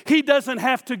strength. He doesn't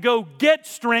have to go get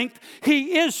strength.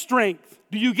 He is strength.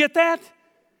 Do you get that?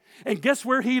 And guess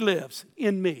where He lives?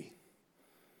 In me.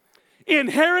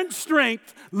 Inherent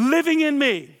strength living in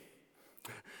me.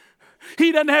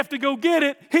 He doesn't have to go get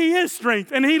it. He is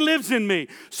strength, and He lives in me.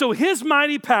 So His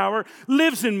mighty power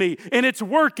lives in me, and it's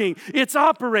working. It's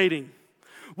operating.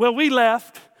 Well, we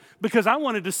left because I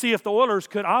wanted to see if the Oilers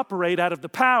could operate out of the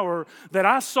power that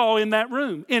I saw in that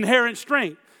room, inherent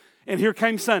strength. And here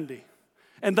came Sunday,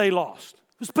 and they lost.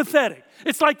 It was pathetic.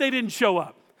 It's like they didn't show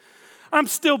up. I'm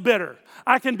still bitter.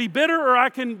 I can be bitter or I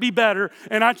can be better,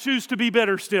 and I choose to be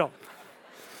bitter still.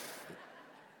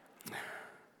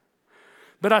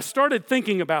 But I started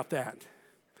thinking about that.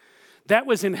 That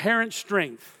was inherent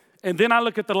strength. And then I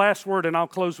look at the last word, and I'll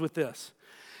close with this.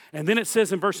 And then it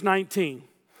says in verse 19,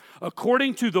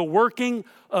 according to the working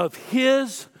of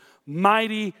his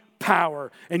mighty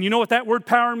power. And you know what that word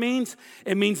power means?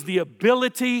 It means the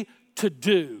ability to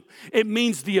do. It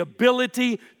means the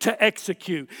ability to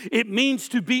execute. It means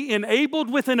to be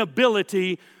enabled with an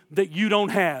ability that you don't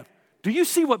have. Do you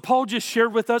see what Paul just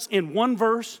shared with us in one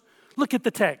verse? Look at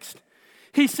the text.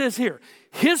 He says here,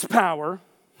 his power,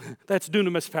 that's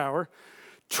dunamis power,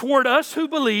 toward us who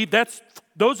believe, that's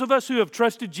those of us who have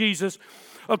trusted Jesus,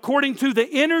 according to the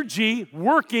energy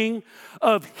working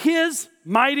of his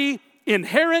mighty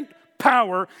inherent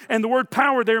power. And the word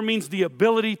power there means the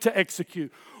ability to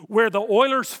execute. Where the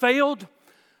Oilers failed,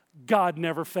 God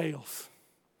never fails.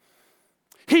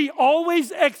 He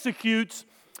always executes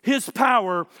his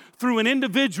power through an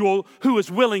individual who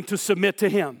is willing to submit to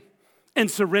him and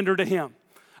surrender to him.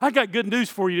 I got good news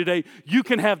for you today. You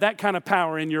can have that kind of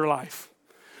power in your life.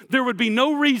 There would be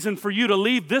no reason for you to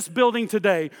leave this building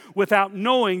today without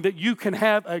knowing that you can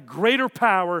have a greater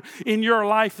power in your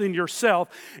life than yourself,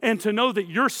 and to know that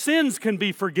your sins can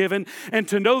be forgiven, and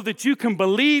to know that you can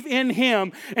believe in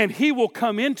him and he will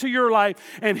come into your life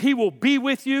and he will be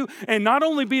with you, and not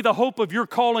only be the hope of your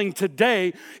calling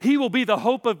today, he will be the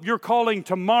hope of your calling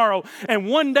tomorrow. And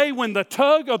one day when the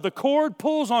tug of the cord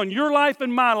pulls on your life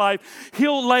and my life,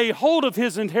 he'll lay hold of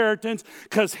his inheritance,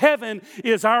 because heaven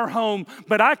is our home.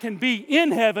 But I can be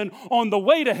in heaven on the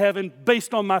way to heaven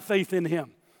based on my faith in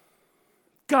him.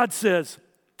 God says,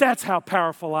 that's how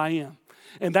powerful I am.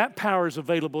 And that power is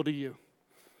available to you.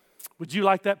 Would you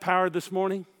like that power this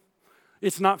morning?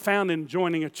 It's not found in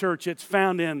joining a church. It's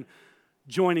found in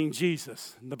joining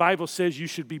Jesus. The Bible says you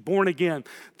should be born again.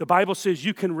 The Bible says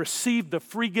you can receive the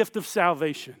free gift of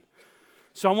salvation.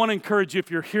 So I want to encourage you, if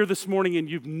you're here this morning and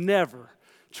you've never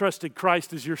trusted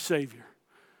Christ as your Savior,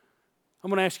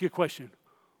 I'm going to ask you a question.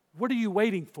 What are you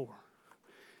waiting for?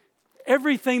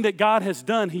 Everything that God has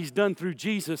done, he's done through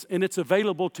Jesus, and it's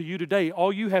available to you today.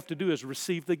 All you have to do is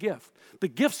receive the gift. The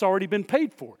gift's already been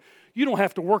paid for. You don't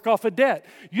have to work off a debt.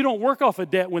 You don't work off a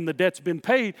debt when the debt's been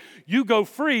paid. You go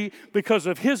free because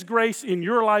of his grace in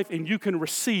your life, and you can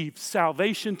receive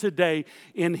salvation today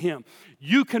in him.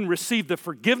 You can receive the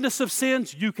forgiveness of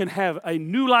sins. You can have a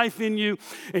new life in you,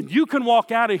 and you can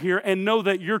walk out of here and know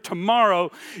that your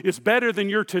tomorrow is better than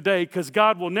your today, because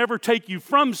God will never take you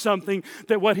from something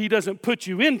that what he doesn't put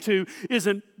you into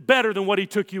isn't better than what he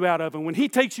took you out of. And when he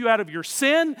takes you out of your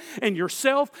sin and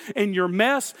yourself and your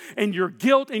mess and your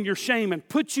guilt and your shame and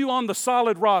puts you on the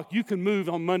solid rock, you can move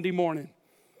on Monday morning.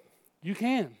 You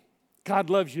can.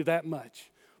 God loves you that much.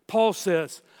 Paul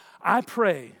says, I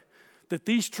pray that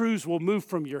these truths will move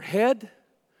from your head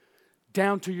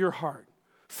down to your heart.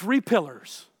 3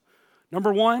 pillars.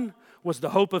 Number 1 was the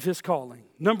hope of his calling.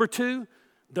 Number 2,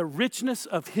 the richness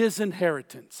of his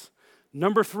inheritance.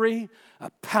 Number 3, a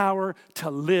power to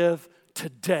live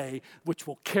today, which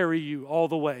will carry you all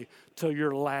the way till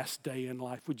your last day in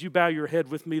life. Would you bow your head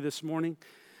with me this morning?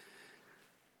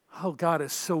 Oh, God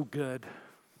is so good.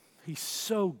 He's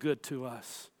so good to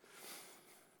us.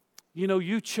 You know,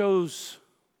 you chose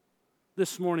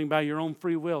this morning by your own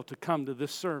free will to come to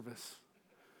this service.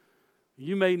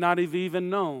 You may not have even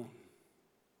known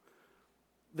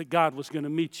that God was going to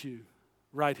meet you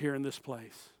right here in this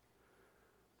place.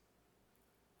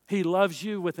 He loves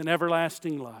you with an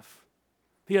everlasting love.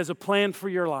 He has a plan for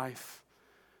your life.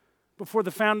 Before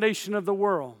the foundation of the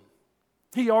world,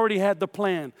 he already had the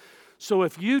plan. So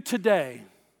if you today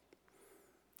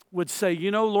would say,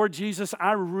 you know, Lord Jesus,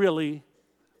 I really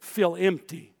feel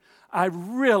empty. I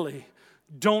really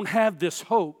don't have this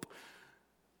hope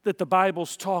that the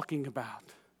Bible's talking about.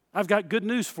 I've got good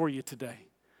news for you today.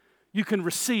 You can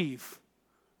receive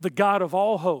the God of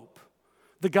all hope,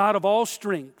 the God of all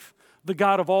strength, the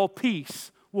God of all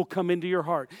peace will come into your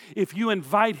heart. If you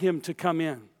invite him to come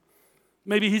in,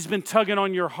 maybe he's been tugging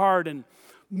on your heart and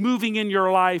moving in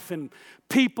your life, and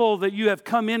people that you have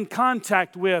come in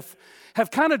contact with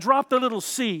have kind of dropped a little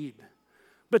seed.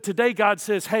 But today God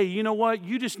says, hey, you know what?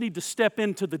 You just need to step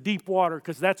into the deep water,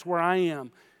 because that's where I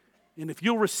am. And if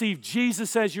you'll receive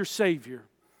Jesus as your Savior,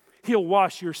 he'll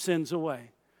wash your sins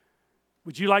away.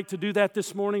 Would you like to do that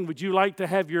this morning? Would you like to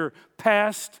have your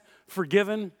past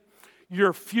forgiven,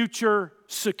 your future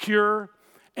secure,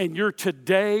 and your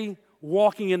today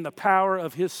walking in the power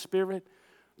of his Spirit?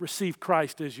 Receive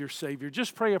Christ as your Savior.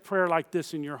 Just pray a prayer like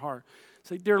this in your heart.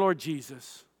 Say, dear Lord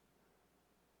Jesus,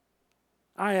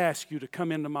 I ask you to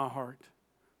come into my heart.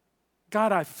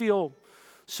 God, I feel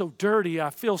so dirty.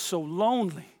 I feel so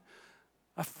lonely.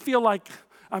 I feel like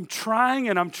I'm trying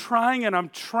and I'm trying and I'm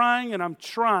trying and I'm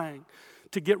trying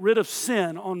to get rid of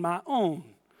sin on my own,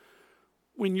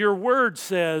 when your word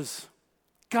says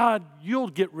God, you'll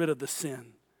get rid of the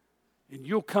sin and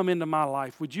you'll come into my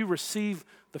life. Would you receive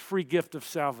the free gift of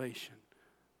salvation?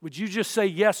 Would you just say,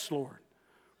 yes, Lord?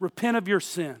 Repent of your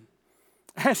sin.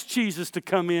 Ask Jesus to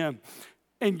come in.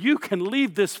 And you can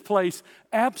leave this place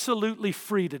absolutely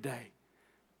free today.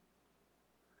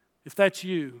 If that's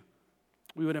you,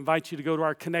 we would invite you to go to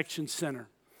our Connection Center,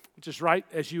 which is right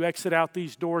as you exit out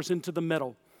these doors into the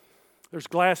middle. There's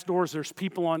glass doors. There's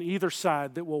people on either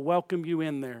side that will welcome you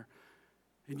in there.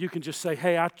 And you can just say,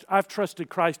 hey, I've trusted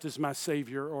Christ as my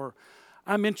Savior, or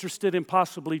I'm interested in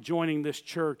possibly joining this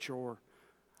church, or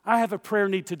I have a prayer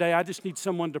need today. I just need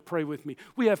someone to pray with me.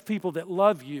 We have people that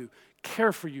love you,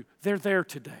 care for you. They're there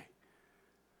today.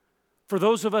 For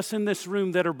those of us in this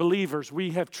room that are believers,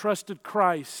 we have trusted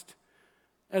Christ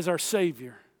as our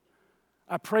Savior.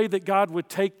 I pray that God would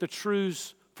take the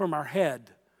truths from our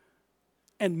head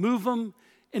and move them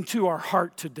into our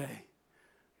heart today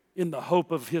in the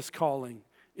hope of His calling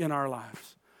in our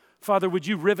lives. Father, would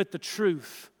you rivet the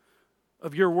truth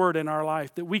of your word in our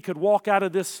life, that we could walk out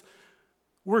of this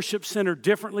worship center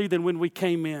differently than when we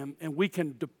came in, and we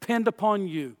can depend upon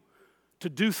you to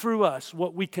do through us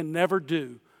what we can never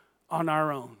do on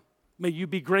our own. May you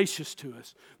be gracious to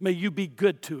us. May you be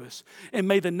good to us. And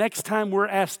may the next time we're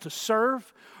asked to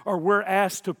serve or we're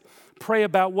asked to pray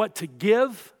about what to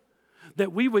give,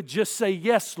 that we would just say,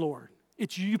 yes, Lord,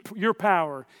 it's you, your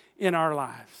power in our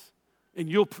lives. And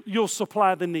you'll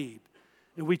supply the need.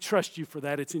 And we trust you for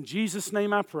that. It's in Jesus'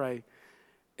 name I pray.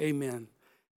 Amen.